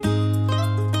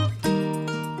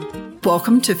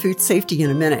Welcome to Food Safety in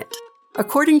a Minute.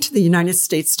 According to the United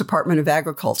States Department of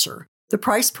Agriculture, the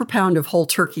price per pound of whole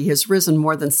turkey has risen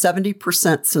more than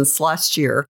 70% since last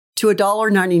year to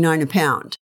 $1.99 a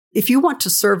pound. If you want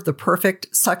to serve the perfect,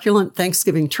 succulent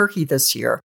Thanksgiving turkey this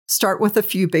year, start with a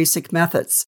few basic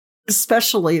methods,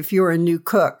 especially if you're a new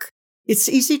cook. It's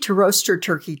easy to roast your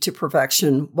turkey to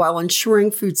perfection while ensuring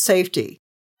food safety.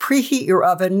 Preheat your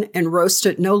oven and roast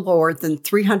it no lower than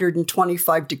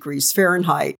 325 degrees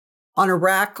Fahrenheit on a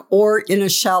rack or in a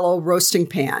shallow roasting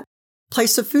pan.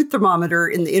 Place a food thermometer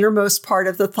in the innermost part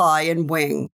of the thigh and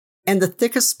wing and the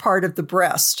thickest part of the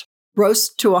breast.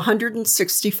 Roast to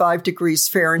 165 degrees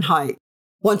Fahrenheit.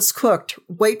 Once cooked,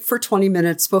 wait for 20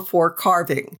 minutes before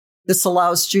carving. This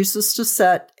allows juices to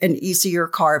set and easier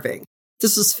carving.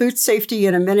 This is Food Safety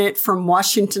in a Minute from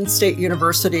Washington State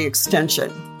University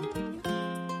Extension.